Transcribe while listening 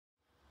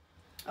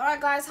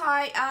Alright guys,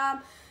 hi.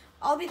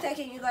 I'll be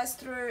taking you guys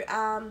through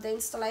the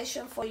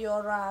installation for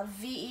your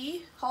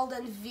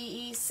Holden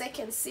VE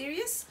second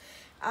series.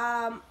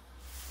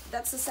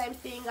 That's the same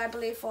thing I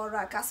believe for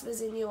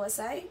customers in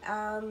USA.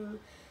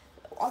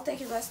 I'll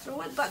take you guys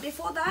through it, but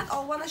before that I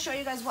want to show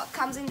you guys what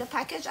comes in the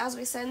package as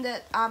we send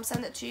it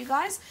to you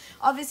guys.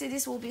 Obviously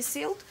this will be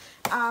sealed.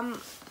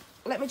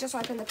 Let me just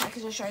open the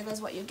package and show you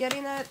guys what you get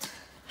in it.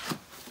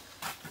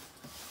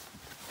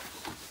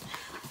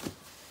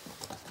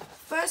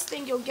 First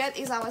thing you'll get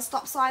is our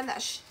stop sign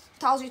that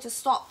tells you to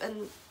stop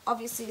and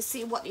obviously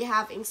see what you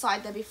have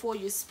inside there before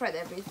you spread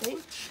everything.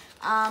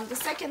 The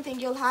second thing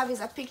you'll have is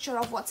a picture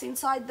of what's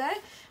inside there,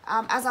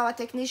 as our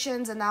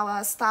technicians and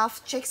our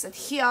staff checks it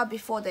here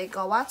before they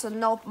go out, so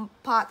no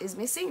part is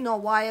missing, no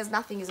wires,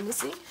 nothing is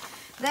missing.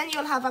 Then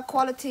you'll have a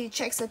quality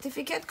check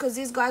certificate, because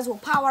these guys will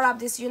power up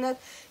this unit,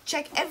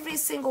 check every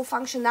single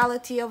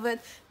functionality of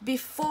it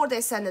before they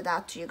send it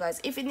out to you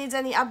guys. If it needs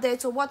any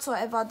updates or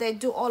whatsoever, they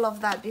do all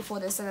of that before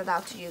they send it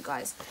out to you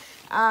guys.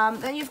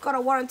 Then you've got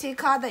a warranty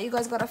card that you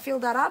guys got to fill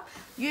that up.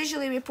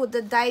 Usually we put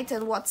the date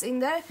and what's in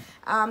there.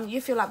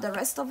 You fill up the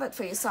rest of it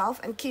for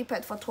yourself and keep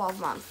it for 12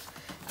 months.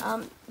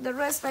 The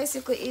rest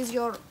basically is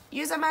your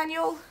user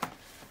manual.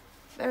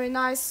 Very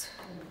nice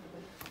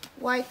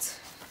white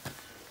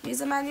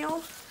user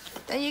manual.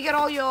 Then you get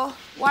all your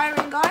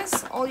wiring,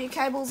 guys. All your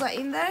cables are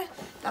in there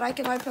that I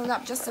can open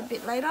up just a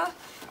bit later.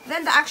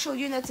 Then the actual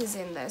unit is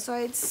in there, so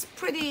it's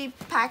pretty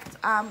packed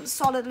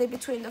solidly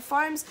between the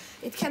foams.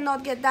 It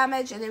cannot get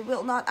damaged, and it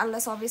will not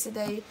unless obviously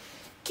they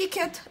kick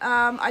it.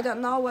 I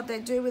don't know what they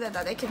do with it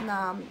that they can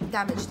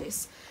damage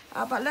this,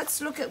 but let's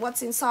look at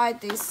what's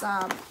inside these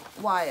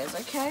wires.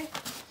 Okay,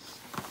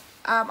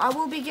 I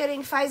will be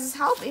getting Phase's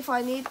help if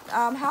I need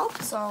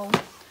help, so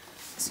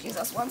excuse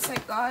us one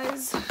sec,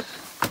 guys.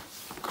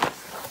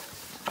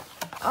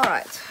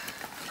 Alright,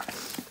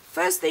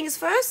 first things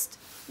first,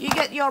 you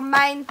get your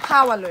main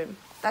power loom.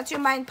 That's your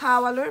main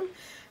power loom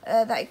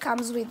that it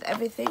comes with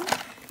everything.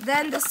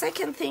 Then the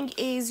second thing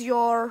is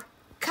your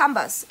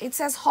canvas. It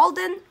says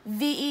Holden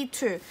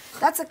VE2.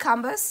 That's a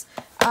canvas.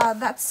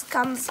 That's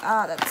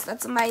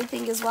the main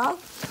thing as well.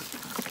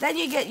 Then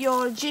you get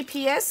your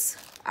GPS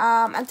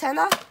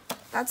antenna.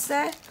 That's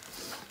there.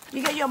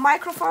 You get your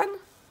microphone.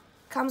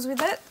 Comes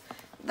with it.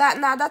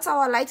 That's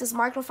our latest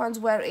microphones,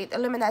 where it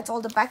eliminates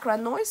all the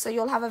background noise, so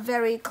you'll have a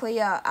very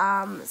clear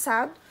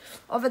sound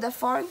over the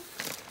phone.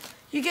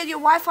 You get your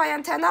Wi-Fi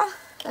antenna.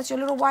 That's your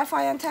little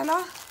Wi-Fi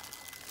antenna.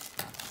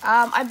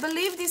 I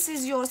believe this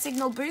is your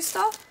signal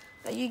booster,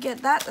 that you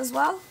get that as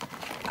well.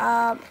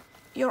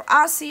 Your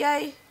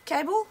RCA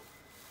cable,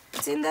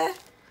 it's in there.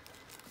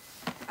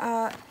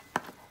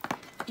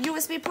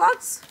 USB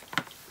plugs,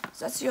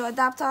 so that's your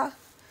adapter.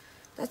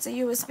 That's a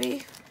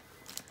USB,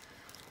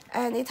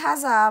 and it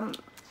has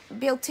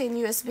built-in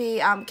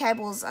USB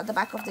cables at the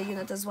back of the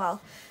unit as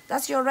well.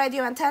 That's your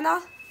radio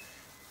antenna,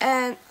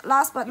 and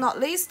last but not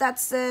least,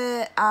 that's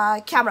the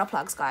camera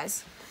plugs,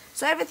 guys.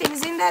 So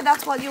everything's in there.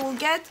 That's what you will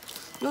get.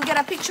 You'll get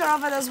a picture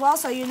of it as well,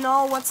 so you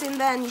know what's in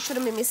there and you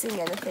shouldn't be missing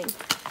anything.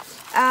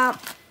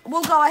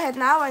 We'll go ahead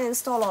now and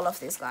install all of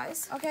this,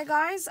 guys. Okay,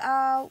 guys,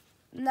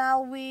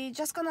 now we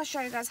just gonna show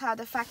you guys how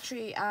the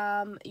factory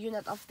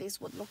unit of this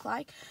would look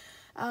like.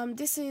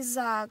 This is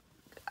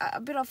a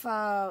bit of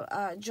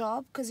a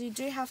job, because you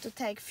do have to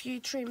take few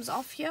trims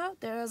off here.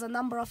 There is a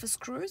number of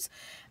screws.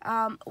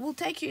 We'll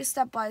take you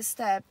step by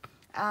step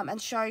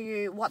and show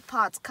you what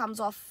parts comes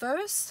off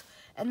first,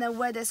 and then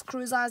where the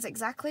screws are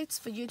exactly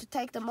for you to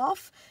take them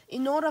off,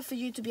 in order for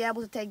you to be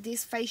able to take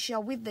this fascia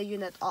with the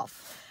unit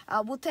off.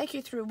 We'll take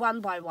you through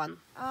one by one.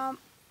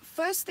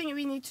 First thing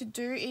we need to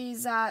do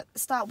is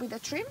start with the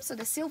trims. So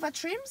the silver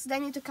trims, they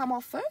need to come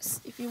off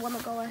first. If you want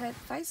to go ahead,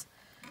 Face.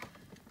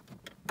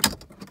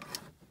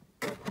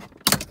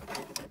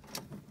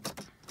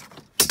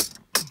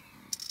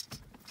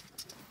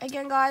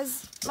 Again,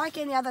 guys, like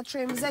any other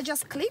trims, they're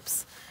just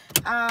clips.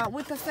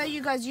 We prefer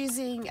you guys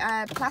using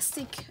a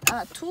plastic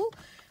tool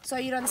so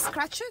you don't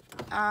scratch it,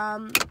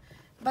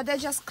 but they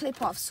just clip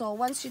off. So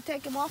once you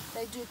take them off,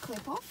 they do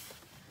clip off.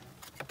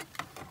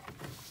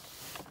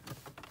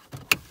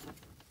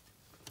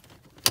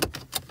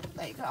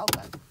 There you go. I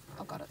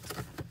got it.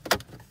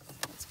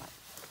 That's fine.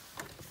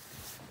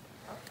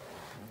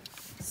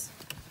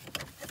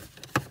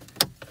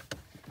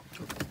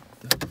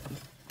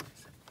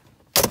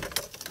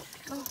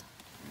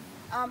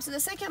 So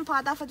the second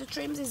part after the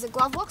trims is the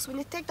glove box. We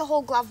need to take the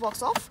whole glove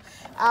box off.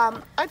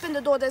 Open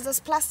the door. There's this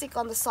plastic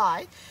on the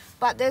side,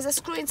 but there's a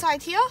screw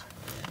inside here.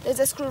 There's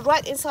a screw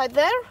right inside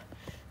there.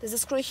 There's a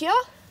screw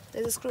here.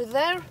 There's a screw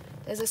there.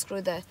 There's a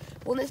screw there.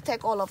 We'll need to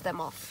take all of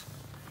them off.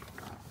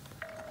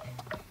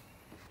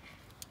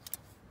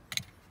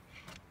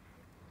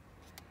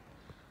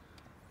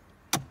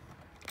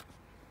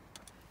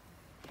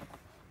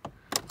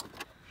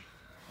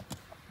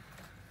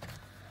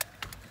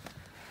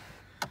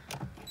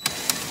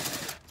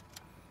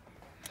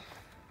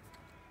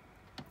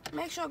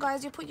 Make sure,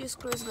 guys, you put your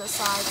screws on the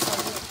side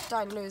so you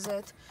don't lose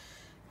it,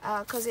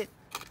 because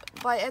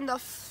by end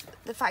of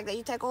the fact that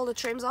you take all the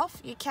trims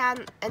off, you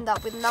can end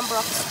up with a number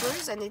of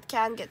screws, and it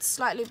can get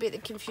slightly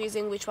bit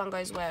confusing which one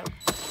goes where.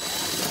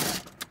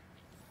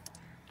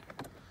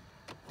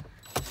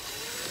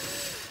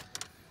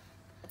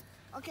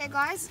 Okay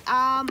guys,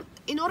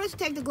 in order to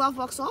take the glove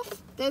box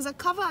off, there's a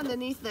cover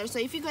underneath there. So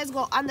if you guys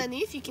go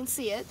underneath, you can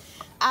see it.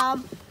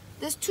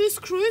 There's 2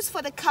 screws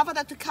for the cover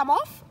that to come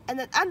off, and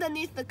then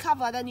underneath the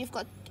cover, then you've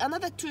got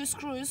another 2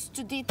 screws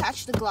to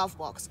detach the glove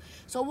box.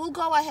 So we'll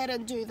go ahead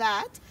and do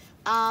that.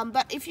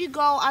 But if you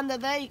go under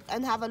there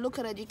and have a look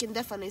at it, you can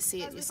definitely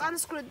see it. We've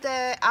unscrewed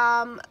the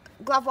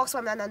glove box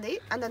from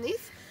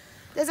underneath.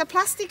 There's a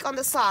plastic on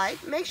the side.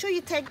 Make sure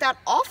you take that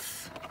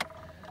off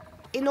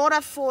in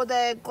order for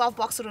the glove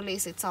box to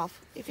release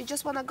itself. If you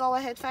just want to go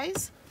ahead,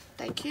 Faze.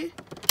 Thank you.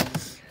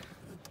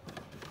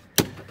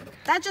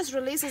 That just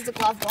releases the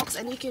glove box,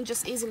 and you can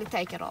just easily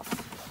take it off.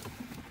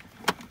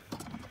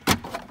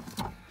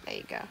 There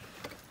you go.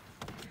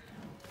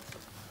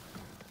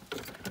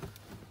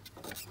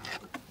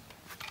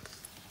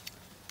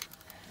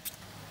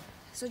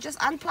 So just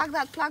unplug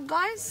that plug,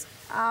 guys,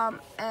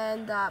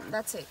 and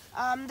that's it.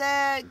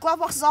 The glove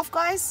box is off,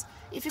 guys.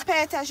 If you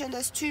pay attention,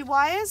 there's 2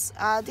 wires.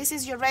 This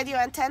is your radio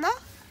antenna.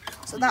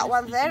 So that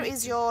one there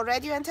is your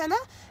radio antenna.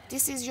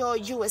 This is your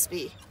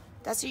USB.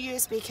 That's your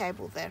USB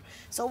cable there.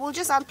 So we'll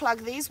just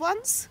unplug these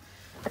ones.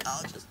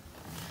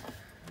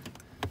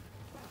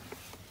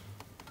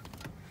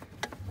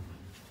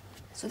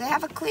 So they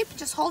have a clip.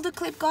 Just hold the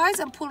clip, guys,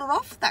 and pull it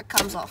off. That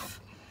comes off.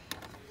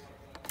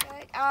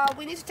 Okay,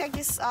 we need to take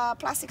this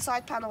plastic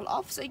side panel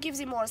off, so it gives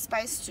you more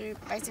space to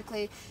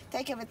basically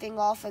take everything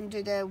off and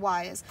do the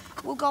wires.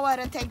 We'll go ahead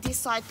and take this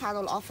side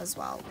panel off as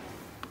well.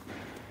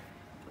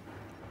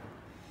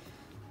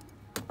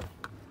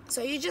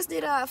 So you just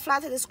need a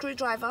flathead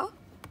screwdriver.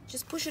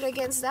 Just push it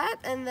against that,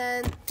 and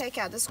then take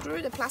out the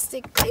screw, the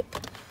plastic clip,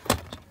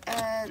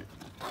 and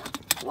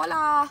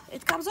voila,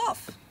 it comes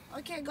off.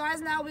 Okay guys,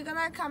 now we're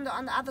gonna come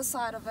on the other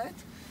side of it.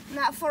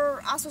 Now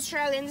for us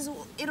Australians,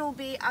 it'll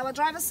be our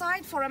driver's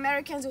side. For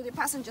Americans, it'll be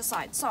passenger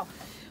side. So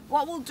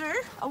what we'll do,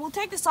 I will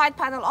take the side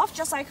panel off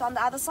just like on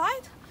the other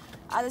side.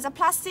 There's a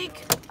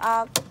plastic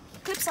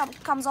clip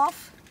comes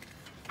off.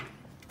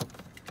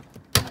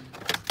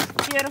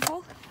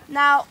 Beautiful.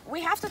 Now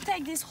we have to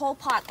take this whole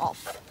part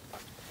off.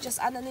 Just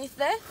underneath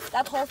there,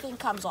 that whole thing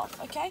comes off.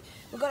 Okay,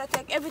 we're gonna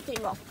take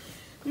everything off.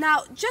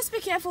 Now just be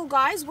careful,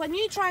 guys, when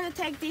you're trying to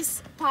take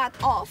this part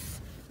off,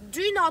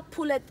 do not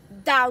pull it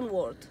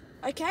downward.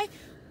 Okay,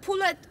 pull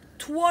it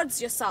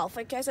towards yourself.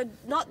 Okay, so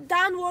not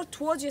downward,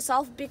 towards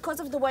yourself, because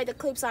of the way the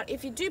clips are.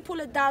 If you do pull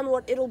it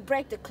downward, it'll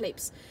break the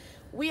clips.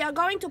 We are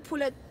going to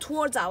pull it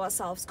towards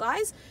ourselves,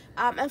 guys,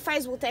 and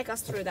Faze will take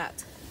us through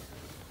that.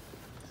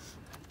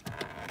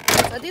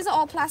 So these are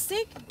all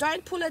plastic.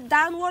 Don't pull it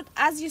downward.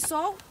 As you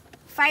saw,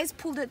 Faze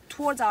pulled it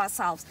towards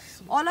ourselves.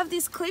 All of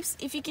these clips,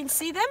 if you can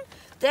see them,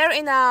 they're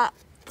in a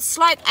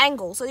slight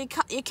angle, so you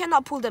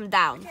cannot pull them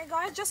down. Okay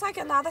guys, just like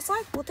on the other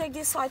side, we'll take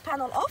this side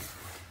panel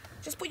off.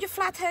 Just put your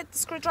flathead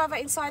screwdriver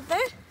inside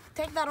there.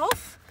 Take that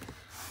off.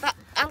 That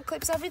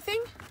unclips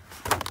everything.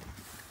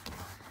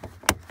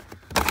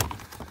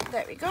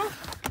 There we go.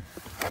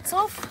 That's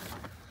off.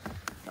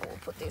 Now we'll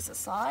put this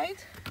aside.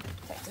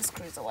 Take the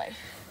screws away.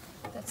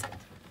 That's it.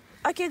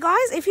 Okay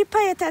guys, if you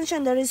pay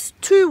attention, there is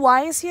 2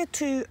 wires here,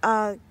 2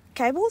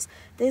 cables.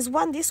 There's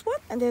one, this one,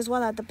 and there's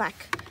one at the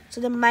back. So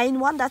the main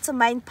one, that's a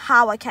main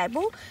power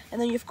cable, and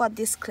then you've got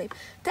this clip.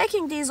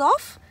 Taking these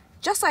off,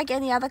 just like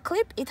any other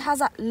clip, it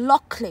has a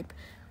lock clip.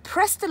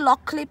 Press the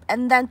lock clip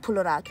and then pull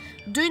it out.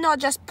 Do not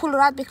just pull it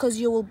out because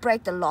you will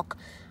break the lock.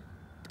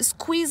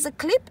 Squeeze the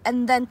clip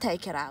and then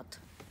take it out.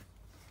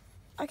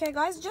 Okay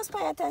guys, just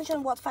pay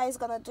attention what Faye is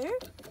gonna do.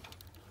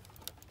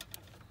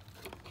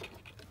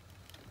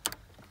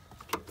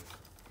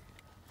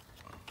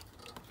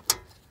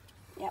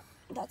 Yep,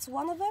 that's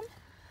one of them.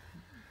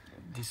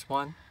 This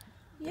one?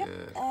 Yep,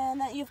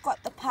 and then you've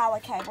got the power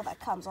cable that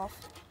comes off.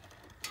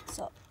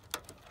 So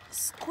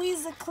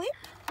squeeze the clip.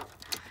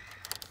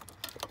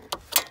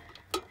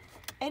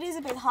 It is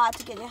a bit hard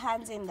to get your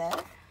hands in there.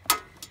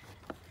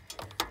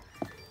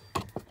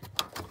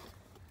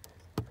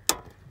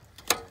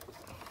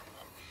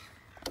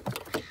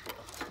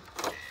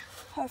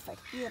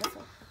 Perfect,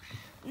 beautiful.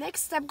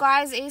 Next step,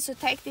 guys, is to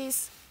take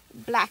this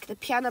black, the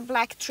piano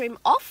black trim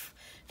off.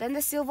 Then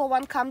the silver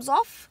one comes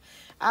off.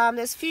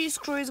 There's few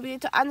screws, we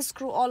need to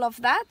unscrew all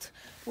of that.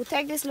 We'll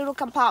take this little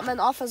compartment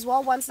off as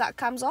well once that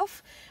comes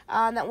off.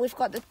 And then we've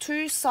got the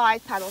 2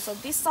 side panels. So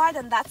this side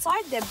and that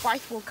side, they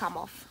both will come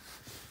off.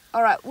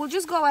 Alright, we'll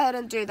just go ahead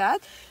and do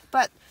that.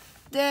 But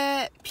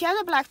the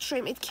piano black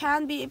trim, it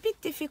can be a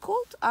bit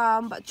difficult,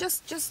 but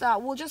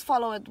we'll just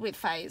follow it with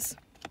Faze.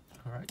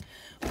 Alright.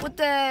 Put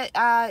the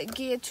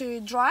gear to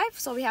drive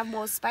so we have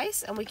more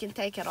space and we can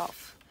take it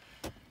off.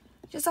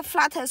 Just a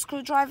flathead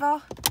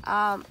screwdriver,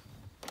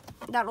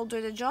 that'll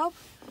do the job.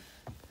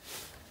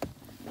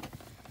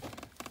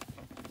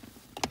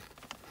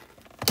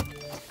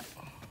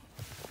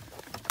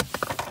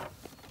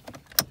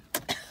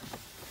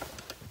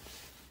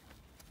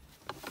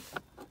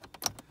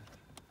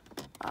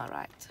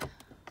 Alright.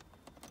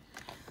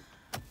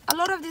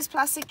 have these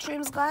plastic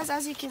trims, guys.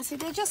 As you can see,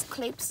 they're just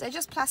clips. They're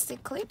just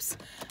plastic clips.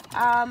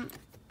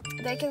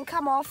 They can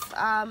come off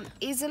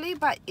easily,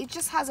 but it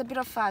just has a bit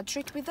of a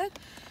trick with it.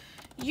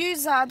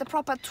 Use the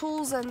proper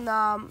tools and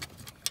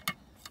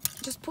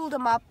just pull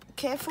them up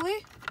carefully.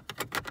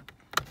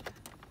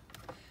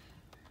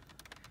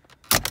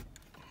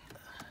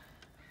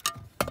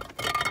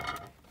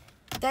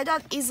 They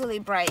don't easily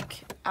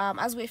break,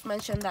 as we've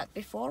mentioned that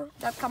before.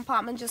 That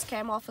compartment just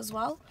came off as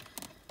well.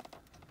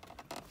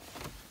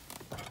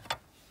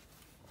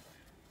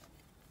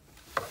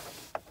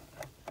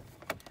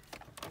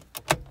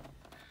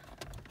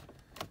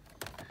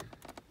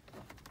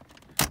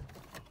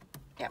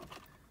 Yep.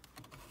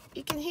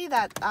 You can hear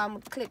that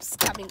clips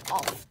coming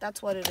off.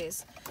 That's what it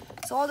is.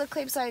 So all the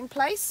clips are in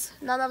place.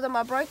 None of them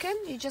are broken.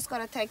 You just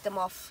gotta take them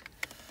off.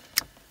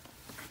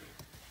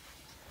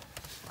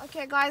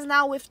 Okay guys,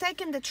 now we've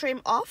taken the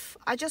trim off.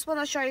 I just want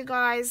to show you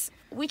guys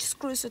which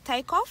screws to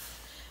take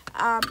off.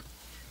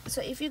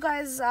 So if you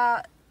guys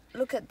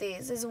look at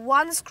these, there's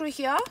one screw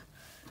here,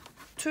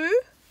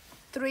 2,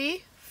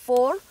 3,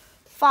 4,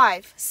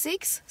 5,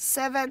 6,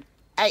 7,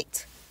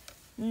 8,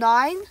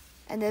 9,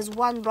 and there's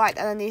one right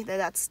underneath there,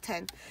 that's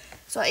 10.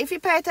 So if you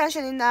pay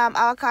attention in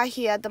our car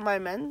here at the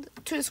moment,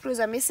 2 screws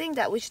are missing,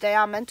 that which they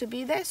are meant to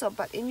be there. So,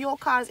 but in your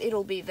cars,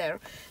 it'll be there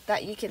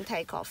that you can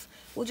take off.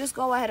 We'll just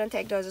go ahead and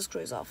take those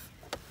screws off.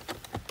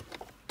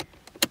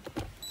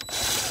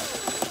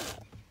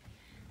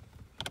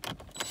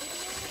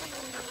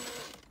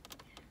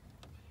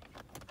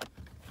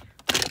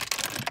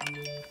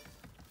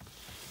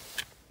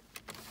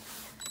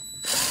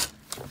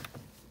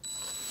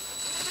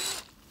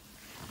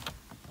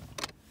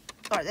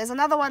 Alright, there's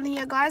another one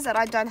here, guys, that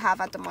I don't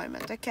have at the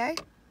moment, okay?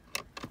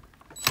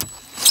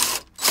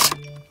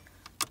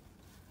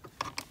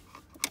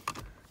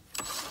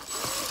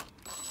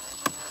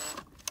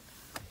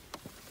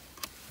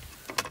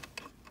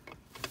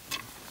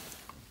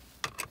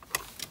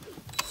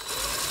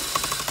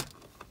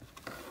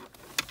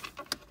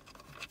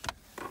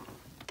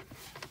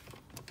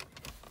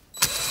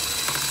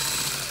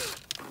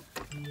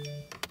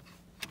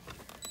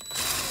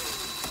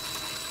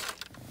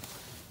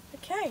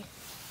 Okay.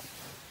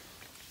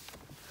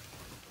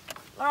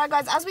 Alright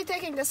guys, as we're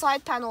taking the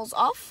side panels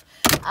off,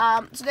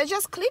 so they're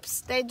just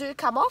clips, they do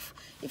come off.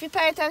 If you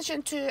pay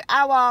attention to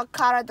our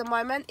car at the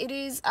moment, it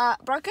is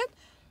broken.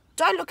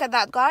 Don't look at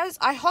that, guys.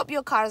 I hope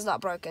your car is not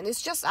broken.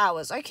 It's just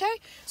ours, okay?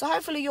 So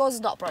hopefully yours is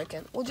not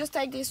broken. We'll just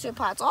take these 2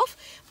 parts off,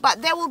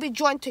 but they will be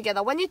joined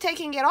together. When you're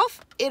taking it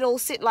off, it'll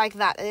sit like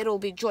that and it'll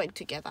be joined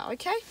together,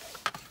 okay?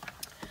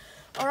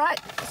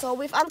 Alright, so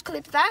we've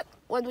unclipped that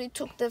when we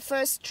took the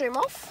first trim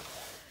off.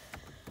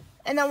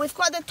 And then we've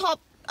got the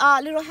top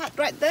little hat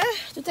right there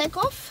to take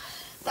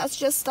off. That's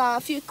just a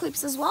few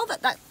clips as well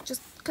that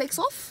just clicks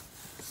off.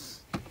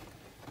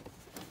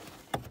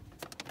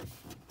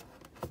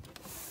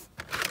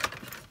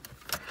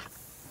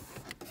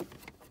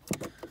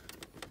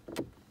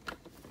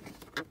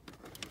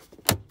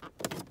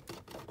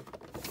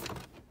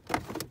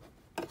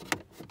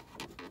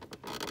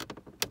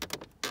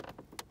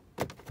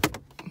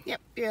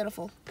 Yep,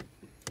 beautiful.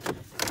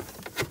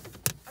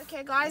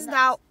 Okay guys,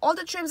 now all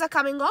the trims are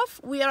coming off.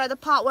 We are at the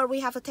part where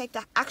we have to take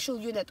the actual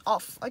unit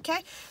off, okay?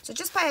 So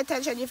just pay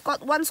attention. You've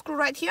got one screw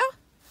right here,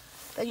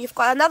 then you've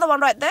got another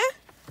one right there.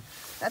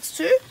 That's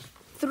 2,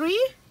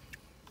 3,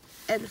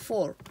 and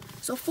 4.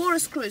 So 4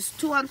 screws,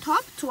 2 on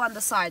top, 2 on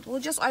the side. We'll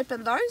just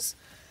open those.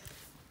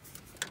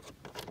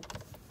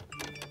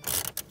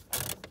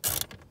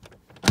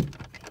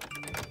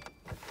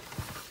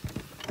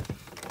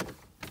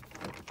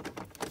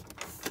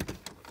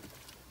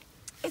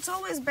 It's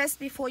always best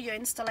before your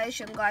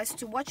installation, guys,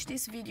 to watch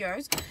these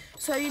videos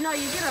so you know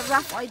you get a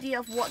rough idea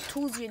of what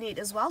tools you need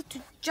as well,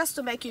 just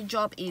to make your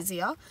job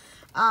easier.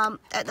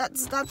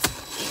 Just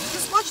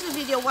watch the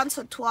video once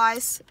or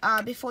twice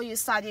before you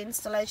start the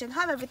installation.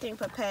 Have everything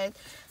prepared.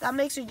 That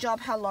makes your job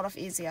a hell lot of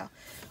easier.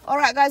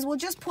 Alright guys, we'll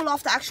just pull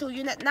off the actual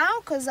unit now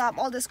because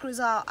all the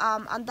screws are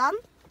undone.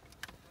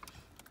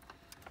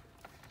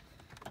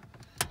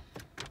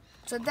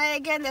 So there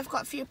again, they've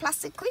got a few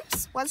plastic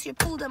clips. Once you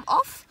pull them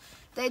off,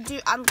 they do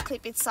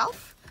unclip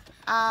itself,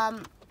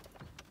 and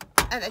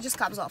it just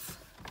comes off.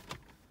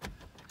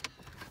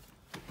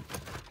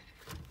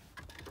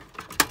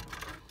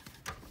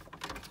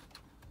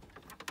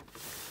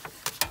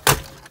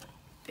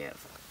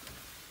 Beautiful.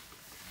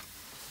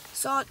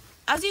 So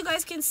as you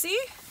guys can see,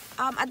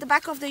 at the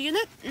back of the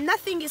unit,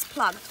 nothing is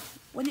plugged.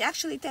 When you're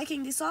actually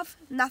taking this off,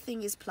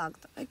 nothing is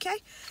plugged, okay?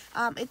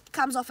 It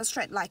comes off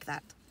straight like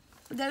that.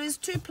 There is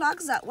 2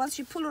 plugs that once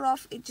you pull it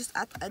off, it just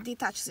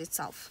detaches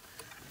itself.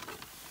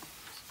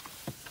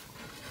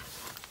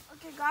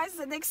 Okay guys,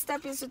 the next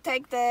step is to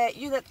take the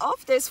unit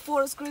off. There's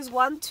 4 screws,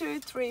 1, 2,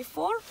 3,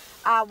 4.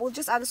 We'll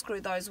just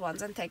unscrew those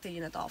ones and take the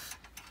unit off.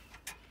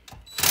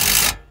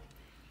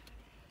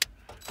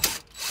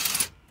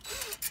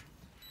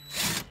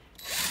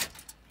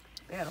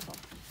 Beautiful.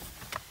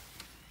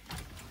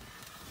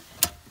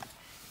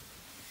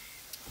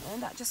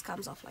 And that just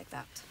comes off like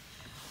that.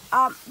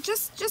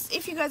 Just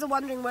if you guys are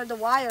wondering where the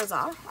wires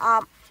are,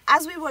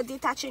 as we were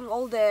detaching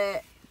all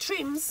the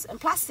trims and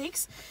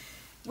plastics,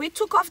 we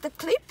took off the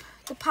clip,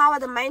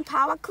 the main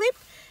power clip,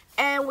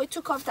 and we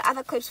took off the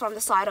other clips from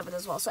the side of it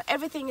as well. So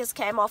everything is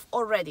came off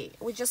already.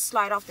 We just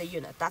slide off the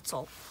unit, that's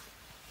all.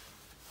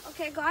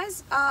 Okay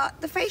guys,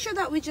 the fascia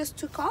that we just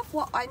took off,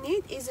 what I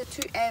need is the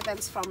 2 air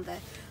vents from there.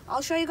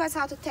 I'll show you guys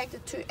how to take the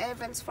 2 air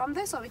vents from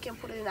there so we can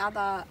put it in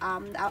other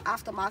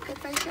aftermarket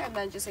fascia and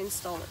then just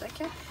install it,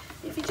 okay?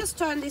 If you just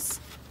turn this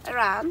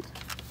around,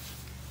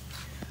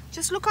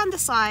 just look on the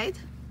side,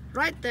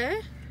 right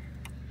there,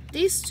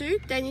 these 2,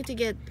 they need to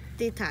get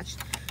detached.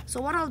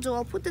 So what I'll do,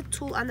 I'll put the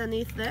tool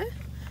underneath there,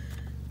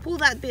 pull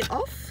that bit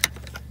off,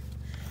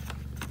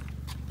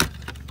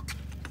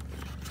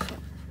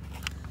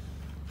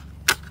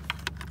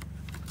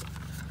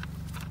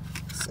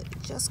 so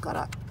you just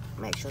gotta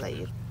make sure that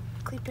you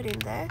clip it in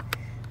there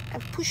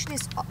and push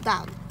this up,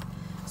 down.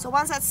 So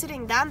once that's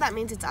sitting down, that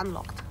means it's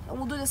unlocked. And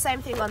we'll do the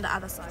same thing on the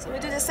other side. So we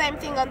do the same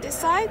thing on this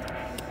side.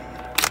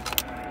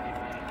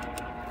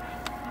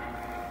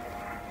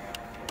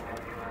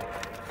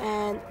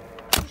 And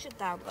push it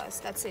down, guys,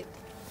 that's it.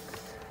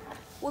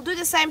 We'll do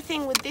the same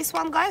thing with this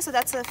one, guys. So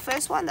that's the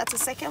first one, that's the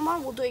second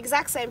one. We'll do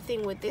exact same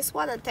thing with this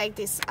one and take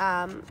this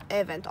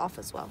air vent off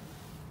as well.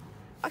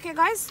 Okay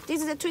guys,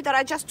 these are the 2 that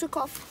I just took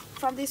off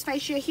from this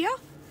fascia here.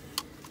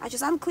 I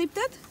just unclipped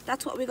it.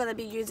 That's what we're going to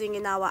be using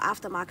in our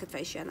aftermarket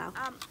fascia now.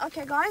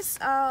 Okay guys,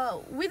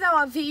 with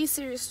our VE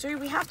Series 2,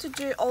 we have to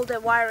do all the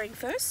wiring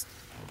first.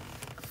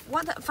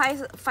 What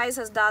Faze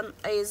has done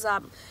is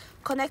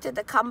connected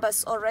the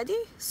combus already.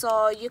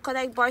 So you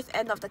connect both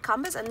ends of the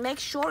combus and make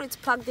sure it's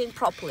plugged in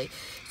properly.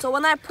 So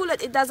when I pull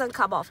it, it doesn't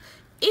come off.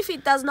 If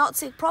it does not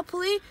sit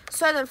properly,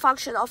 certain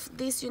function of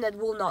this unit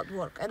will not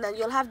work and then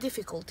you'll have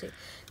difficulty.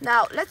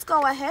 Now let's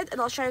go ahead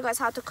and I'll show you guys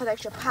how to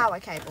connect your power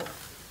cable.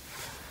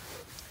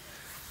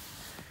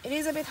 It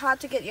is a bit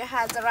hard to get your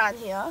hands around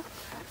here,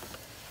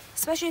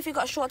 especially if you've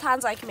got short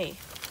hands like me.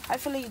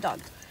 Hopefully you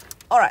don't.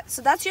 Alright,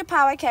 so that's your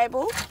power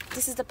cable.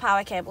 This is the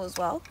power cable as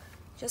well.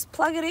 Just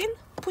plug it in,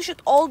 push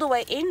it all the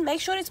way in. Make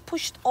sure it's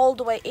pushed all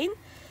the way in.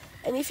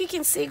 And if you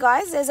can see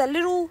guys, there's a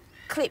little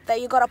clip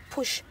that you gotta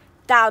push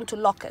down to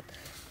lock it.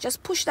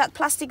 Just push that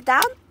plastic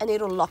down and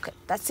it'll lock it.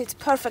 That sits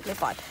perfectly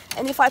fine.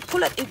 And if I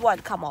pull it, it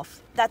won't come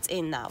off. That's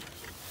in now.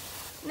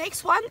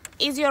 Next one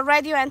is your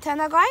radio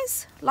antenna,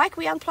 guys. Like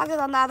we unplugged it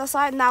on the other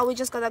side, now we're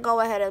just gonna go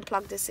ahead and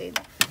plug this in.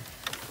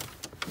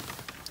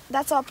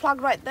 That's our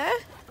plug right there.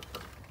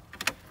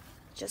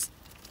 Just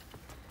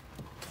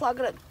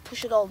plug it,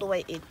 push it all the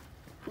way in.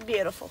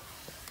 Beautiful.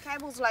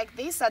 Cables like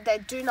this, that they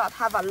do not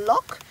have a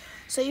lock.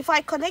 So if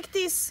I connect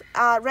this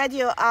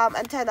radio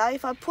antenna,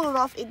 if I pull it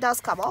off, it does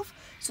come off.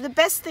 So the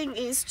best thing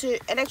is to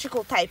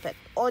electrical tape it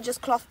or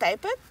just cloth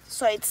tape it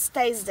so it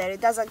stays there, it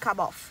doesn't come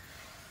off.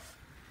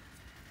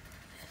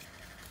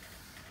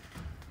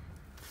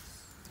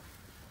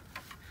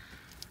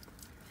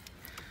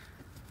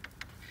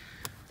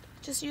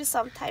 Just use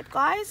some tape,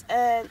 guys,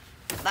 and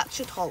that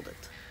should hold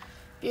it.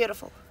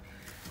 Beautiful.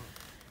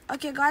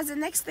 Okay guys, the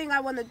next thing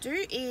I want to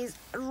do is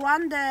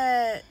run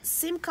the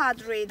SIM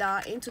card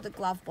reader into the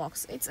glove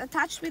box. It's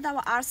attached with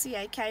our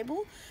RCA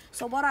cable.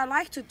 So what I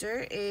like to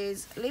do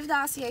is leave the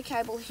RCA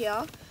cable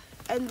here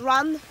and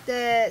run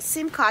the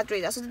SIM card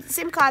reader. So the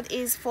SIM card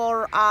is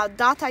for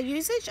data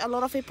usage. A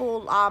lot of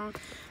people,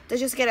 they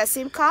just get a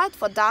SIM card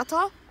for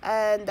data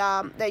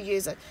and they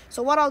use it.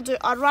 So what I'll do,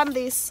 I'll run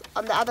this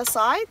on the other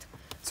side.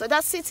 So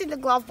that sits in the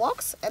glove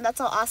box and that's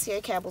our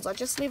RCA cables. I'll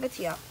just leave it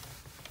here.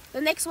 The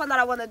next one that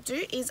I want to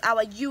do is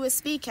our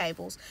USB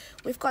cables.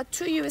 We've got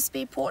 2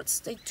 USB ports,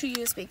 the 2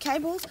 USB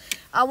cables.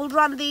 I will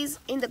run these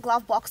in the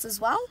glove box as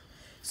well.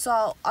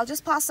 So I'll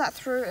just pass that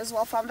through as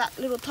well from that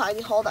little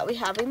tiny hole that we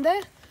have in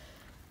there.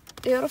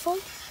 Beautiful.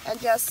 And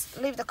just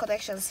leave the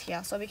connections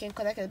here so we can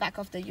connect it back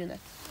of the unit.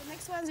 The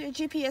next one's your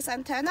GPS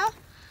antenna.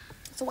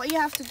 So what you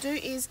have to do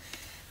is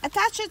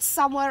attach it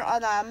somewhere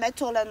on a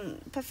metal and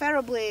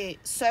preferably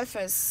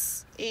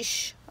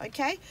surface-ish,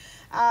 okay?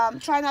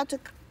 Try not to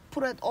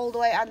put it all the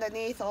way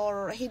underneath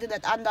or hidden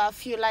it under a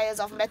few layers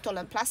of metal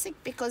and plastic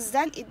because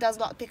then it does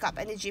not pick up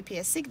any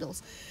GPS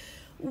signals.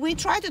 We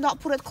try to not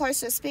put it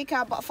close to the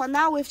speaker, but for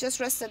now we've just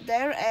rested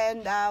there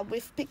and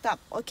we've picked up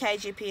okay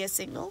GPS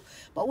signal,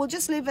 but we'll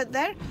just leave it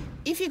there.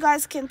 If you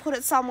guys can put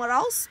it somewhere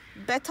else,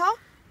 better.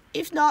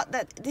 If not,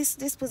 that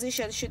this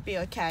position should be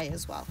okay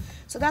as well.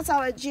 So that's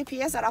our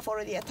GPS that I've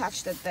already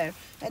attached it there.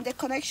 And the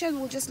connection,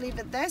 we'll just leave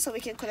it there so we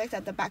can connect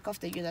at the back of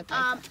the unit.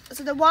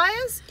 So the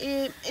wires,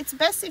 it's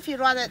best if you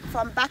run it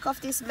from back of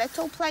this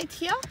metal plate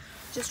here.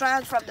 Just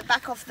run it from the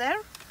back of there.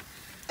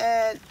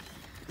 And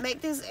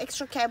make this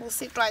extra cable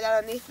sit right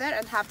underneath there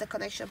and have the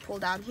connection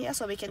pulled down here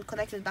so we can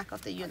connect it back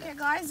of the unit. Okay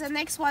guys, the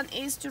next one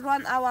is to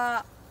run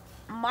our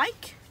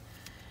mic.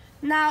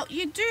 Now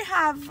you do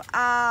have,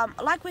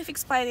 like we've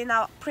explained in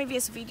our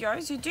previous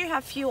videos, you do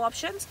have few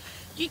options.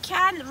 You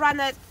can run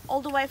it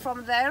all the way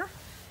from there,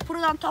 put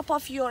it on top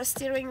of your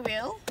steering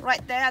wheel,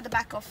 right there at the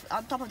back of,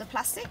 on top of the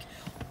plastic,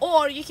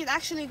 or you can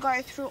actually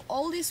go through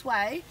all this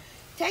way,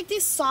 take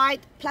this side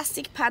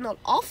plastic panel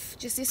off,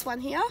 just this one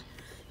here.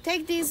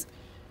 Take this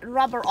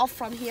rubber off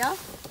from here.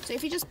 So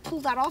if you just pull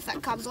that off,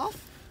 that comes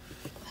off.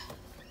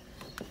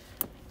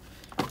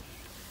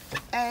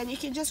 And you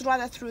can just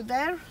run it through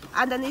there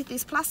underneath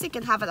this plastic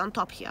and have it on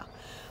top here.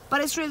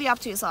 But it's really up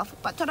to yourself.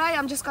 But today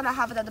I'm just gonna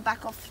have it at the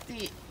back of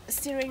the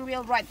steering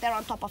wheel right there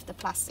on top of the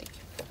plastic.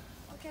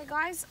 Okay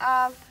guys,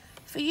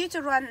 for you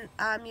to run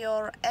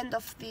your end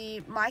of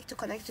the mic to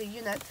connect to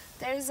unit,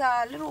 there is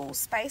a little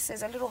space,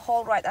 there's a little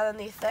hole right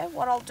underneath there.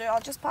 What I'll do, I'll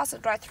just pass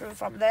it right through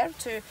from there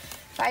to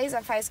Faze,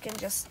 and Faze can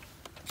just...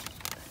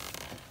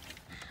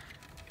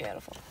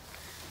 Beautiful.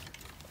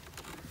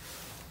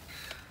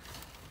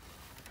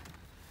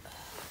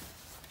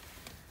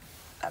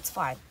 That's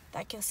fine.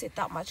 That can sit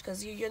that much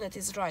because your unit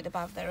is right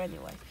above there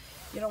anyway.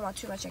 You don't want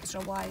too much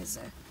extra wires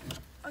there.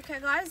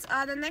 Okay guys,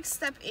 the next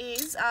step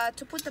is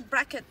to put the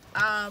bracket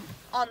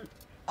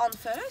on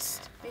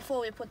first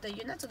before we put the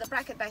unit. So the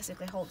bracket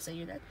basically holds the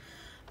unit.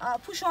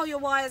 Push all your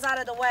wires out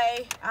of the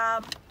way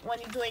when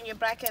you're doing your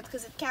bracket,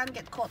 because it can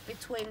get caught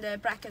between the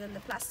bracket and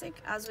the plastic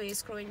as we're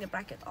screwing the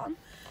bracket on.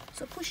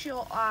 So push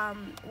your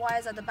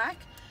wires at the back,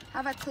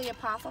 have a clear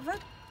path of it.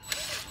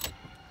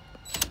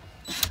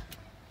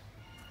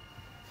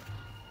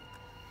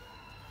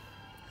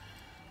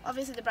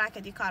 Obviously the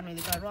bracket, you can't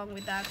really go wrong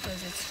with that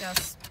because it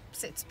just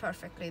sits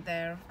perfectly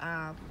there.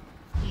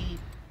 You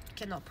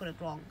cannot put it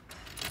wrong.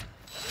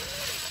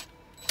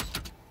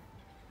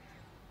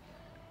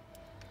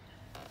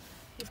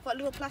 You've got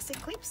little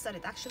plastic clips that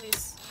it actually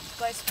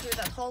goes through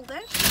that hole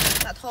there.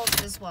 That holds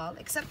it as well.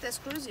 Except the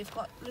screws, you've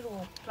got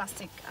little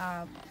plastic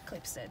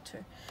clips there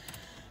too.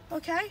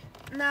 Okay,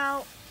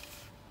 now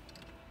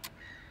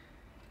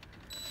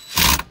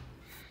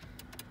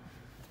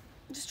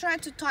just try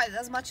to tighten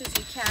as much as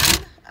you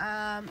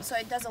can so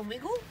it doesn't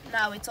wiggle.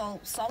 Now it's all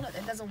solid,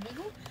 it doesn't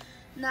wiggle.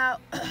 Now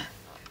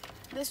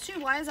there's two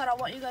wires that I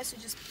want you guys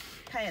to just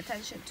pay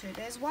attention to.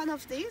 There's one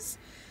of these,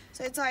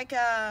 so it's like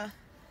a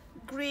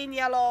green,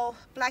 yellow,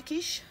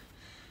 blackish.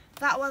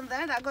 That one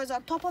there, that goes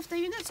on top of the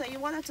unit, so you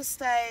want it to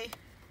stay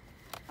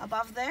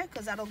above there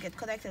because that'll get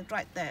connected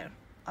right there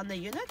on the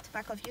unit,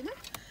 back of unit.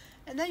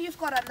 And then you've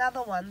got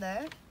another one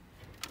there.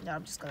 Now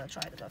I'm just gonna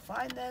try to go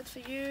find that for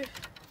you.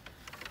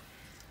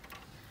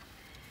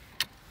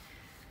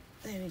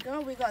 There we go,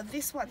 we got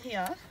this one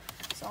here.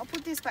 So I'll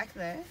put this back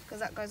there because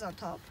that goes on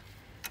top.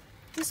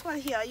 This one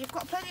here, you've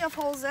got plenty of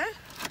holes there.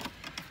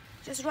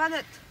 Just run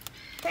it,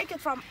 take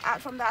it from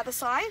the other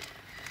side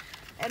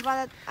and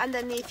run it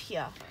underneath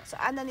here. So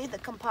underneath the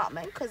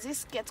compartment, because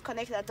this gets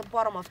connected at the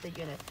bottom of the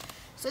unit.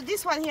 So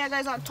this one here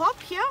goes on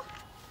top here.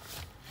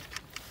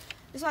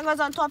 This one goes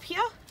on top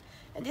here.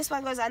 And this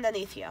one goes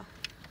underneath here.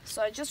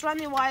 So just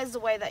run your wires the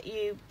way that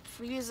you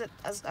use it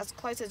as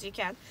close as you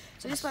can.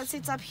 So this one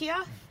sits up here.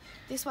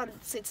 This one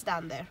sits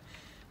down there.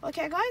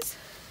 Okay guys?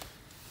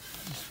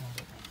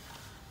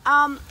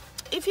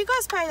 If you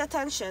guys paid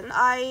attention,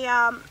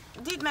 I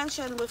did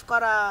mention we've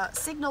got a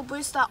signal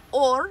booster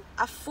or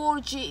a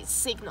 4G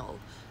signal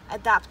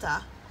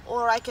adapter,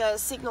 or like a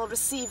signal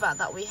receiver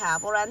that we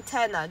have, or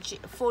antenna,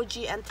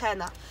 4G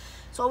antenna.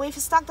 So we've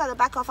stuck that at the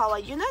back of our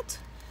unit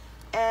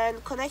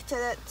and connected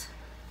it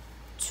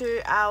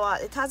to our,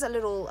 it has a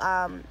little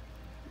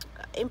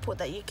input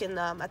that you can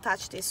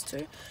attach this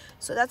to.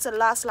 So that's the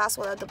last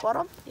one at the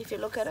bottom if you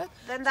look at it.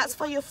 Then that's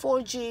for your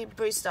 4G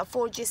booster,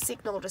 4G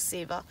signal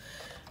receiver.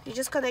 You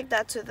just connect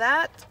that to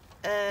that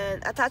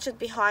and attach it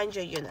behind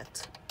your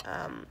unit.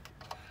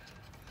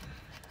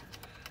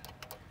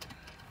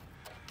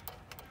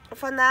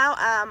 For now,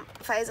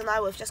 Faze and I,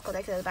 we've just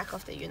connected the back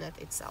of the unit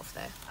itself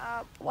there.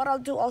 What I'll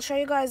do, I'll show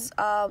you guys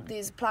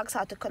these plugs,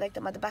 how to connect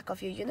them at the back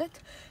of your unit.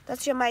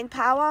 That's your main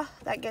power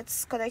that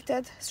gets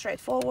connected,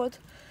 straightforward.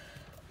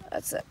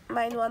 That's the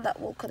main one that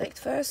will connect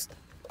first.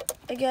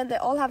 Again, they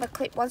all have a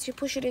clip. Once you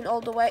push it in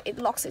all the way, it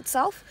locks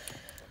itself.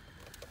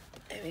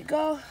 There we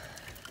go.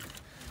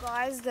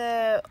 Guys,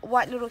 the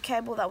white little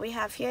cable that we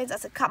have here,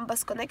 that's a CAN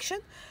bus connection.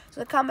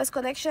 So the CAN bus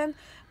connection,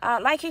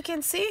 like you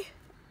can see,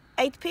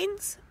 8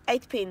 pins.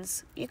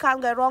 You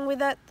can't go wrong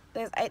with it.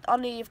 There's 8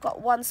 only. You've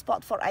got one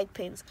spot for 8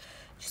 pins.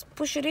 Just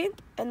push it in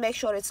and make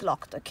sure it's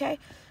locked. Okay,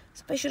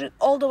 so push it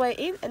all the way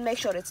in and make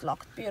sure it's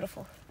locked.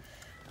 Beautiful.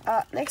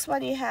 Next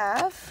one you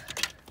have,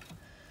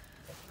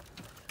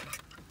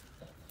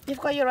 you've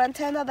got your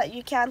antenna that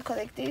you can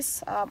connect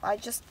this. I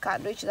just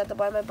can't reach it at the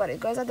moment, but it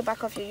goes at the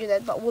back of your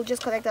unit, but we'll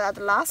just connect it at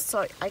the last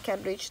so I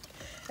can reach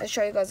and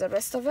show you guys the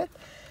rest of it.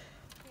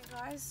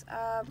 Okay guys,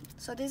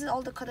 so these are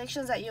all the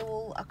connections that you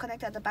will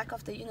connect at the back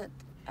of the unit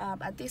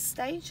at this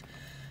stage.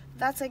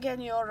 That's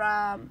again your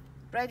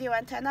radio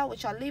antenna,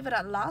 which I'll leave it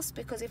at last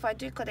because if I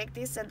do connect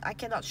this, then I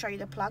cannot show you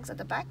the plugs at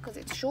the back because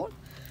it's short.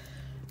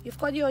 You've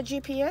got your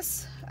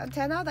GPS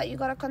antenna that you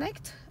gotta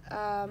connect.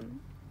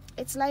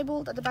 It's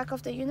labeled at the back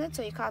of the unit,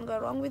 so you can't go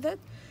wrong with it.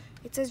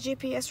 It says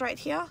GPS right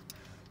here.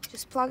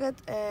 Just plug it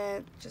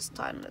and just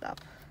tighten it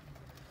up.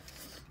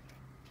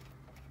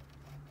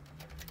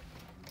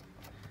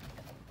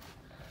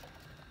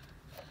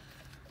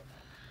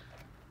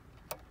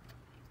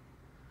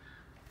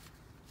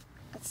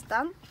 That's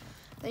done.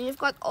 Then you've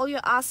got all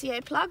your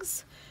RCA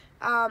plugs.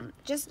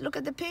 Just look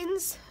at the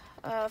pins,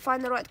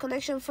 find the right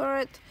connection for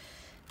it.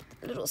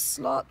 Little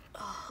slot.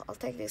 Oh, I'll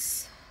take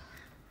this.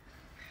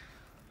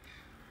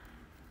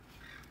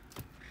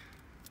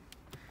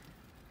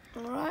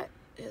 Alright,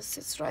 it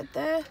sits right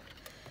there.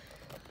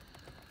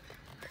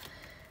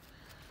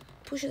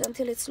 Push it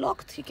until it's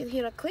locked. You can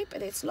hear a clip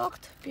and it's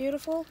locked.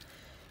 Beautiful.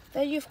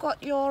 Then you've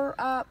got your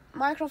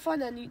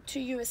microphone and 2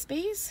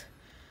 USBs.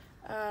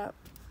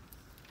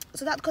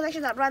 So that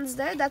connection that runs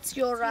there, that's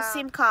your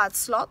SIM card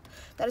slot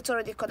that it's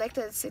already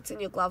connected. It sits in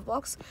your glove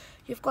box.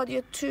 You've got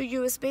your 2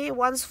 USB.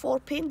 One's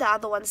 4-pin, the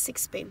other one's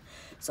 6-pin.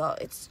 So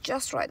it's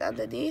just right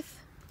underneath.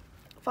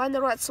 Find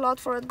the right slot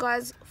for it,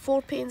 guys.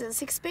 4 pins and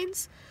 6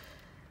 pins.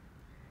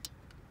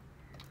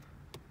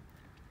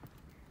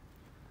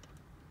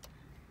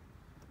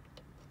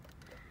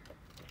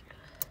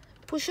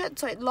 Push it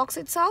so it locks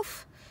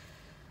itself.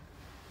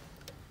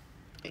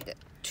 You get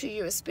 2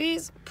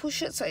 USBs.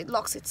 Push it so it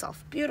locks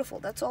itself. Beautiful.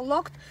 That's all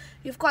locked.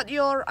 You've got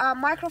your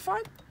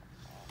microphone.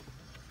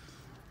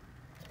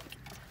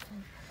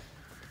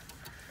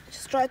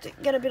 Just try to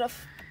get a bit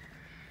of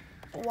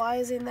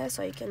wires in there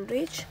so you can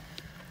reach.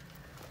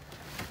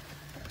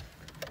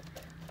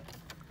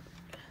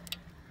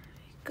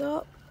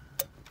 Go.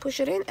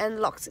 Push it in and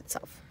locks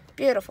itself.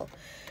 Beautiful.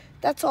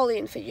 That's all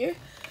in for you.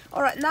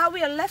 Alright, now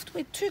we are left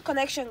with 2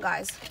 connection,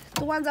 guys.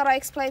 The ones that I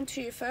explained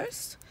to you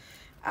first.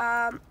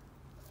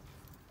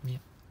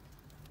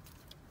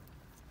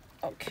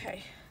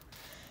 Okay.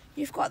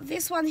 You've got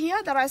this one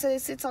here that I said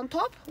it sits on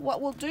top.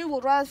 What we'll do,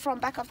 we'll run it from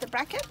back of the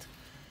bracket.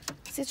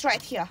 Sits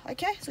right here,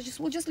 okay? So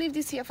we'll just leave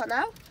this here for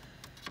now.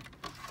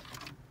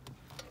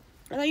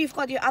 And then you've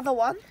got your other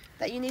one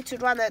that you need to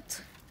run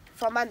it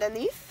from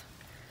underneath.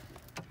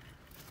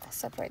 I'll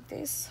separate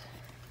this.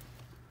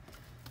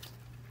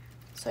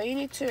 So you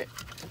need to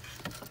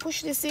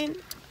push this in,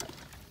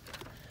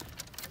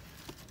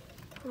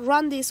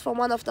 run this from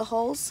one of the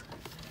holes,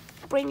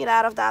 bring it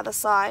out of the other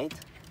side,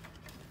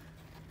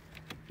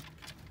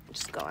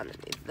 just go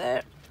underneath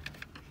there,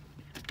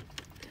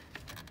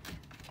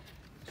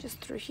 just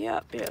through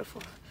here.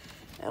 Beautiful.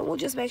 And we'll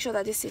just make sure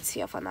that this sits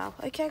here for now.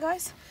 Okay,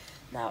 guys?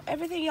 Now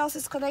everything else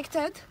is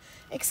connected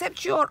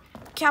except your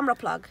camera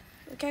plug.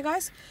 Okay,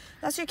 guys?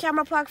 That's your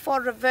camera plug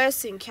for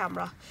reversing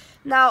camera.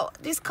 Now,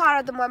 this car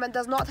at the moment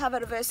does not have a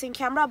reversing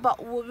camera,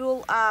 but we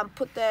will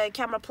put the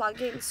camera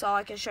plug in so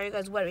I can show you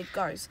guys where it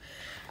goes.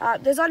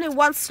 There's only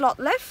one slot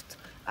left.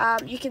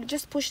 You can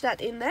just push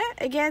that in there.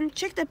 Again,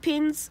 check the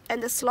pins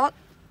and the slot.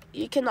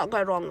 You cannot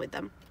go wrong with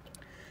them.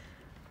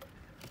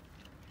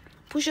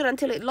 Push it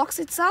until it locks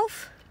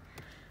itself,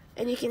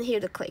 and you can hear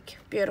the click.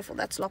 Beautiful,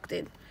 that's locked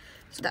in.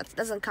 So that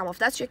doesn't come off.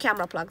 That's your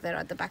camera plug there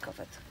at the back of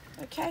it.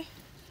 Okay?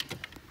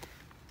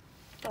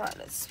 Alright,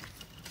 let's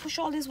push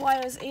all these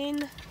wires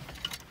in,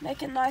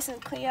 make it nice and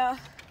clear.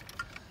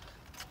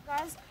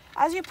 Guys,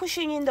 as you're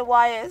pushing in the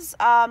wires,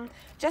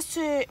 just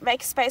to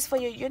make space for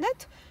your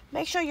unit,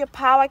 make sure your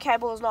power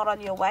cable is not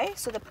on your way.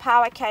 So the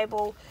power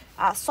cable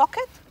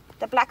socket,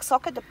 the black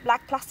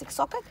plastic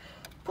socket,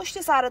 push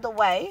this out of the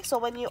way. So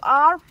when you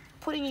are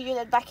putting your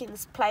unit back in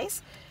this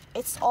place,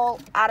 it's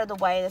all out of the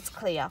way and it's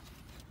clear.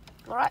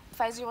 Alright,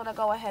 Faze, you want to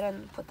go ahead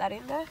and put that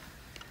in there?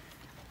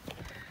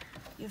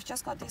 You've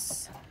just got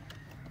this.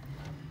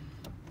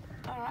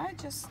 Alright,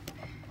 just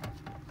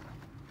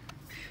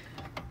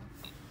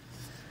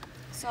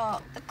so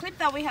the clip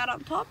that we had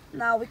on top,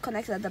 now we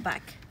connected at the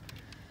back.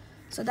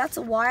 So that's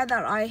a wire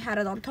that I had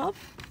it on top.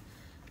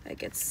 Like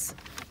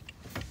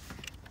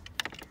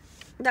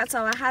that's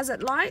our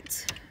hazard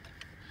light.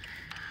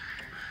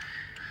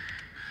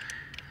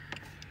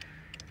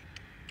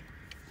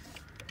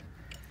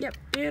 Yep,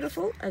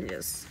 beautiful. And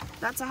just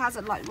that's a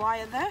hazard light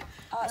wire there.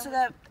 So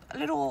the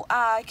little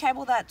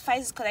cable that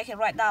Faze is connected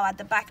right now at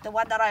the back, the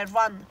one that I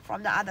run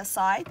from the other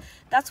side,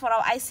 that's for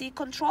our IC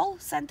control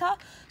center.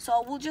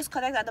 So we'll just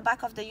connect at the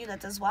back of the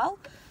unit as well.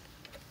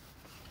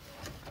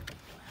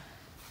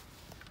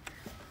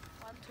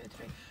 1, 2,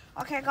 3.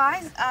 Okay,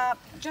 guys,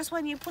 just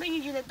when you're putting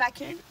your unit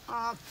back in,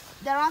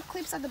 there are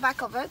clips at the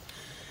back of it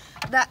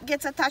that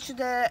gets attached to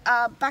the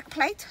back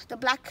plate, the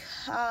black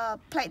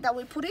plate that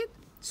we put in.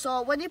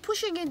 So when you're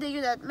pushing in the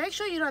unit, make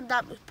sure you don't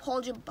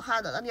hold your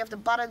hand on any of the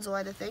buttons or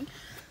anything.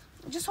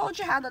 Just hold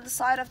your hand on the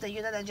side of the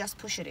unit and just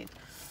push it in.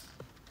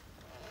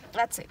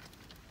 That's it.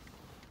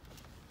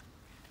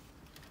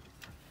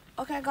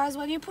 Okay, guys,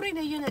 when you're putting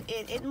the unit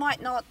in, it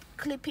might not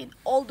clip in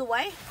all the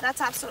way.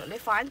 That's absolutely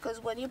fine, because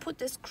when you put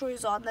the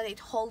screws on, then it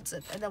holds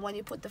it. And then when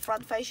you put the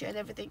front fascia and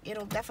everything,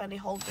 it'll definitely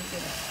hold the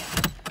unit.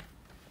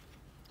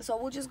 So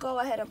we'll just go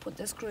ahead and put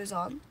the screws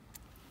on.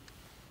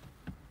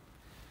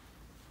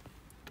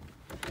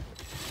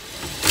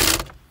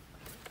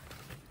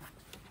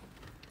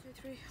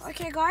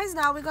 Okay, guys,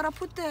 now we're gonna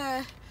put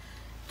the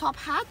top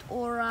hat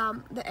or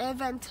the air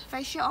vent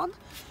fascia on.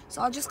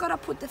 So I'm just gonna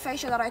put the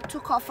fascia that I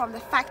took off from the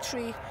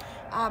factory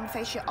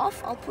fascia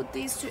off. I'll put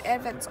these 2 air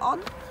vents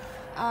on.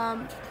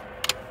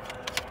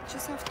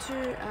 Just have to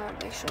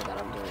make sure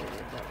that I'm doing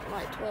it the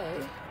right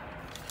way.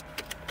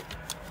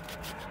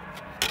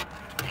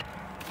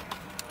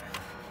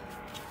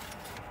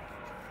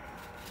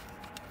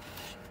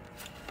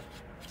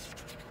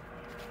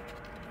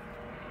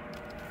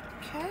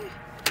 Okay,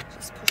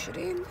 just push it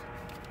in,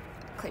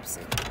 clips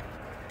in.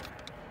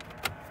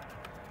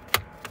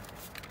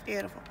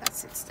 Beautiful, that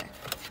sits there.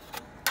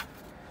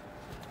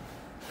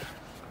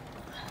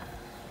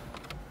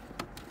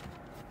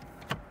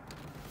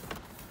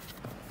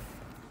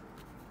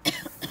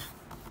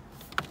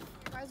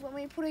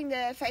 When we're putting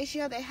the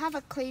fascia, they have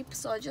a clip,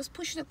 so just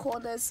push the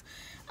corners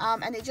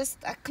and it just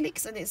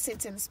clicks and it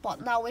sits in the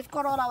spot. Now we've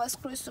got all our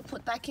screws to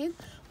put back in.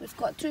 We've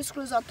got 2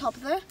 screws on top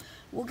there.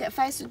 We'll get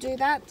Faze to do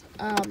that.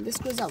 The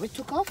screws that we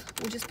took off,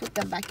 we'll just put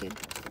them back in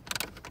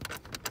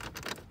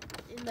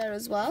there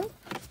as well.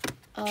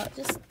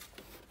 Just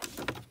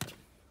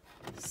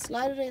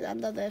slide it in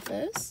under there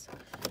first.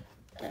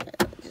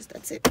 Just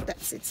that's it, that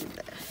sits in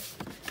there.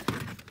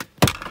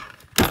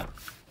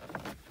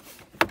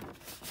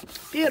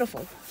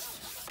 Beautiful.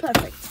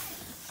 Perfect.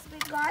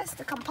 Sweet guys,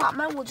 the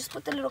compartment, we'll just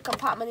put the little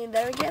compartment in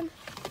there again.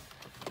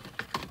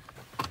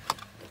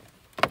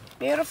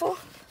 Beautiful.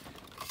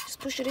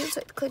 Just push it in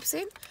so it clips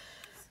in.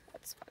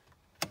 That's fine.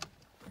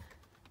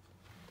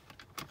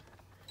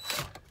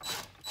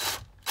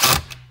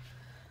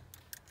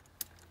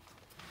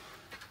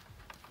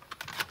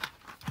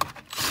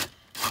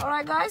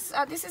 Alright guys,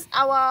 this is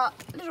our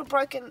little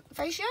broken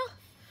fascia.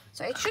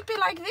 So it should be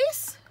like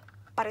this,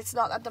 but it's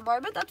not at the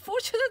moment,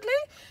 unfortunately.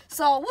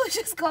 So we'll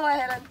just go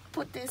ahead and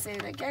put this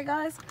in, okay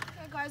guys?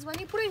 Okay guys, when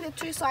you're putting the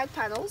 2 side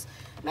panels,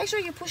 make sure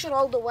you push it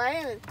all the way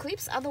and it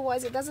clips,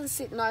 otherwise it doesn't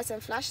sit nice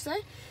and flush there.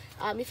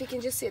 If you can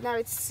just see it now,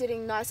 it's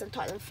sitting nice and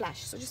tight and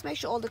flush. So just make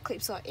sure all the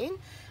clips are in.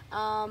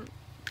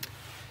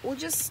 We'll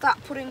just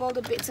start putting all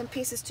the bits and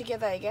pieces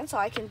together again, so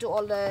I can do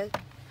all the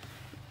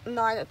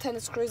 9 or 10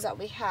 screws that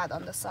we had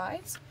on the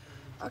sides.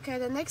 Okay,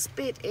 the next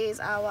bit is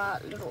our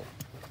little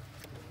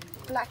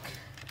black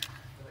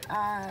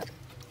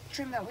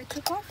trim that we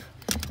took off.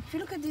 If you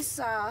look at this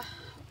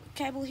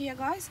cable here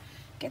guys,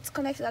 gets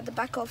connected at the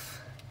back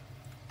of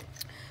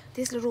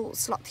this little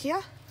slot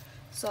here.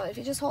 So if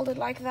you just hold it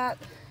like that,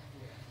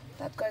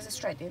 that goes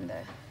straight in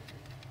there.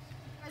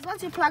 Guys,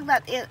 once you plug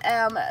that in,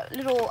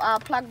 little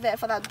plug there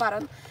for that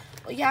button,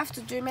 what you have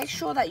to do, make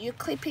sure that you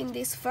clip in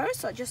this first.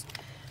 So just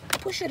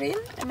push it in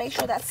and make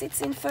sure that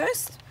sits in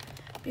first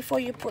before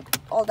you put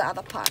all the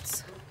other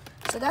parts.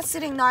 So that's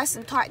sitting nice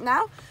and tight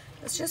now.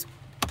 Let's just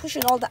push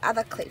in all the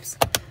other clips.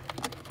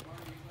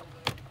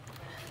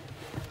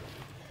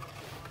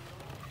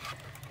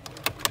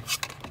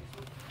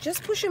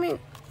 Just push them in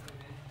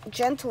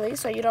gently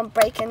so you don't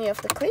break any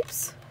of the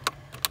clips.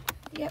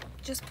 Yep,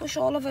 just push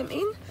all of them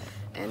in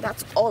and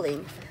that's all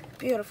in.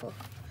 Beautiful.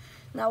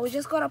 Now we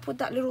just gotta put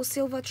that little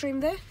silver trim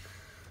there.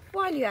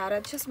 While you're at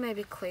it, just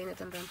maybe clean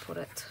it and then put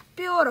it.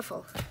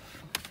 Beautiful.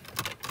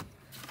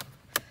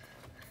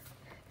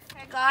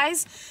 Okay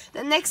guys,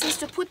 the next is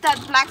to put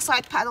that black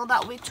side panel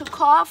that we took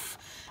off.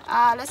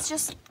 Let's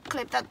just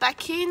clip that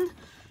back in.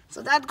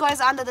 So that goes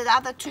under the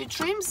other 2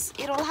 trims.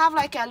 It'll have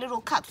like a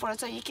little cut for it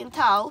so you can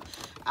tell.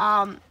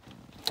 And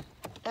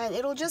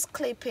it'll just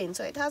clip in.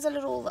 So it has a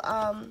little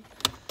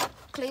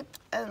clip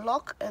and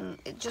lock, and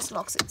it just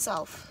locks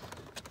itself.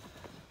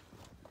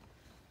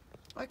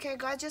 Okay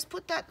guys, just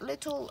put that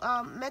little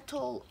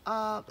metal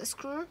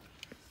screw.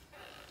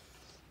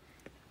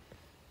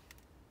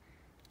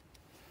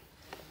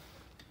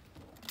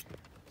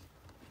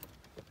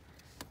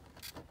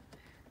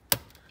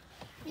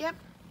 Yep,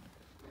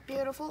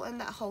 beautiful, and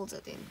that holds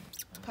it in.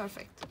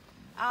 Perfect.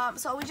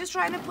 So we're just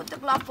trying to put the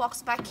glove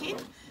box back in.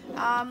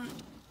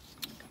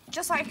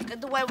 Just like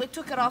the way we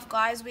took it off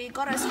guys, we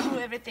gotta screw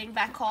everything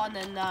back on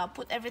and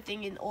put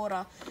everything in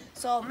order.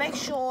 So make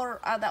sure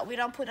that we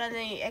don't put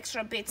any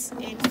extra bits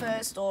in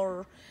first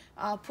or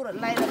put it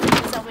later,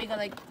 because then we're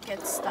gonna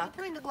get stuck.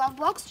 In the glove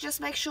box, just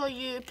make sure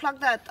you plug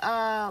that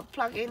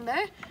plug in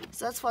there.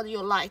 So that's for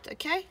your light,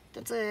 okay?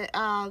 That's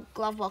a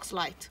glove box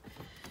light.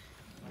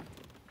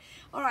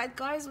 Alright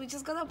guys, we're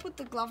just gonna put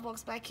the glove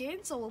box back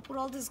in. So we'll put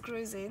all the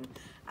screws in.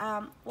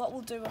 What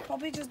we'll do, we'll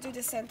probably just do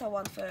the center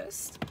one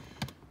first.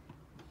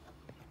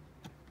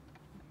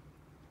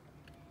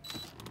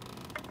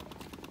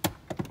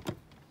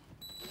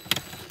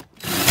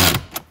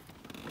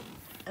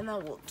 And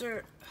then we'll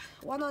do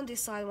one on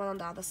this side, one on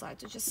the other side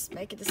to just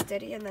make it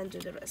steady, and then do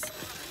the rest.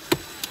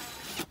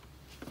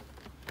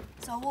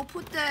 So we'll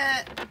put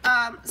the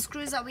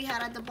screws that we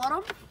had at the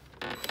bottom.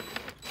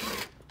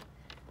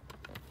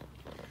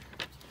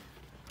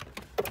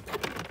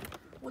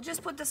 We'll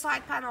just put the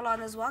side panel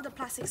on as well, the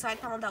plastic side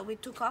panel that we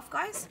took off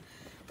guys.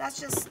 That's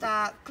just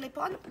clip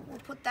on. We'll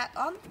put that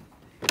on.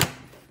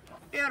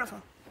 Beautiful.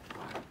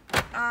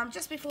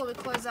 Just before we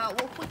close out,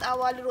 we'll put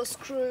our little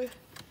screw.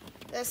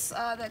 There's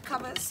the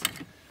covers.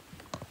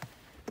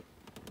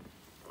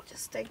 We'll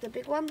just take the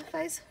big one,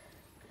 Faze.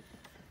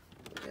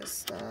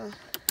 Just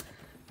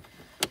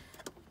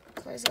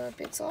close our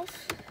bits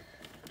off.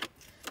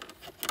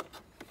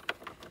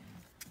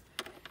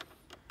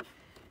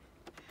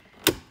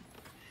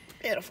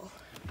 Beautiful.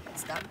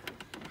 It's done.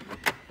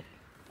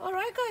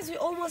 Alright guys, we're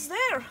almost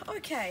there.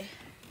 Okay.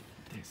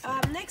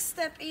 Next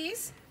step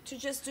is to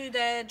just do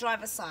the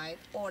driver side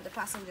or the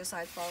passenger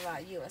side for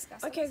US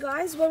customers. Okay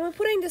guys, when we're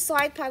putting the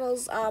side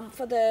panels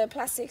for the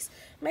plastics,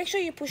 make sure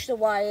you push the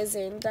wires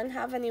in. Don't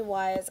have any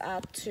wires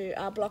out to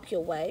block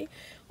your way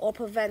or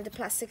prevent the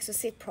plastics to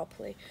sit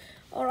properly.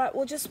 Alright,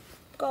 we'll just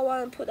go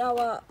on and put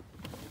our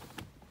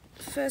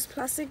first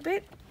plastic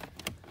bit.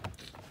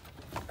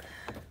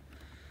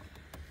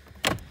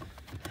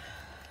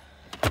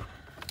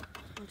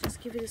 I'll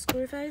just give it a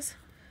screw face.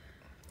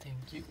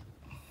 Thank you.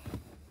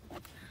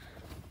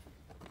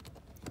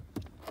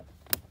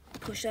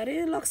 Push that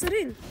in, locks it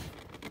in.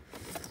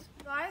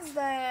 Guys,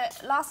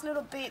 the last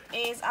little bit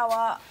is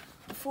our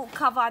full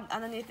cover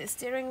underneath the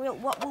steering wheel.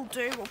 What we'll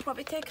do, we'll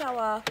probably take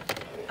our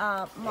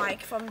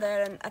mic from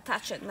there and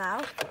attach it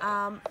now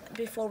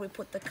before we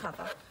put the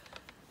cover.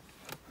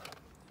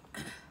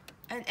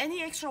 And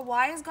any extra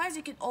wires, guys,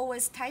 you can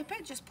always tape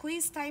it. Just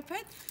please tape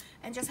it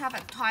and just have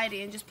it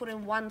tidy and just put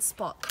in one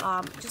spot.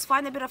 Just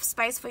find a bit of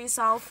space for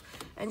yourself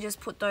and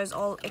just put those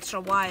all extra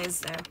wires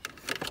there.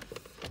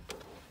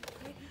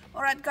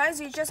 Alright guys,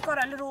 you just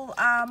got a little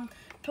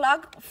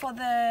plug for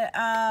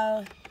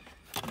the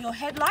your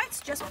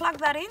headlights. Just plug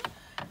that in.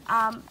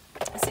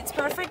 It sits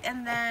perfect,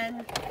 and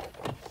then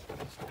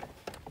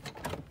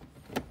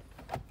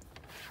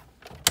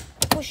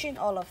push in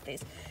all of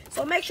this.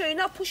 So make sure you're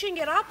not pushing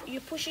it up,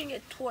 you're pushing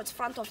it towards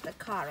front of the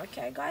car,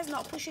 okay guys?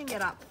 Not pushing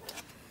it up.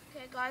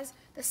 Okay guys,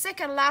 the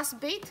second last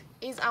bit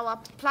is our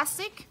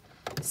plastic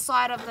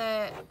side of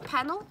the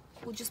panel.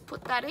 We'll just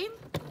put that in.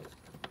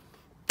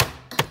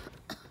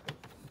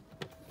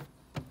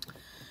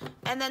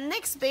 And the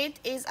next bit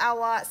is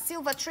our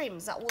silver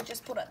trims that we'll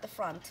just put at the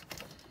front.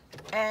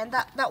 And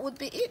that would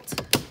be it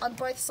on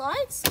both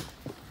sides.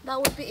 That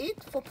would be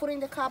it for putting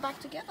the car back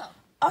together.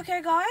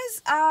 Okay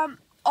guys,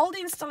 all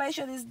the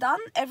installation is done.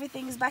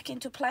 Everything is back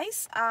into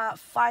place,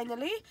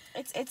 finally.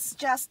 It's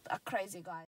just crazy, guys.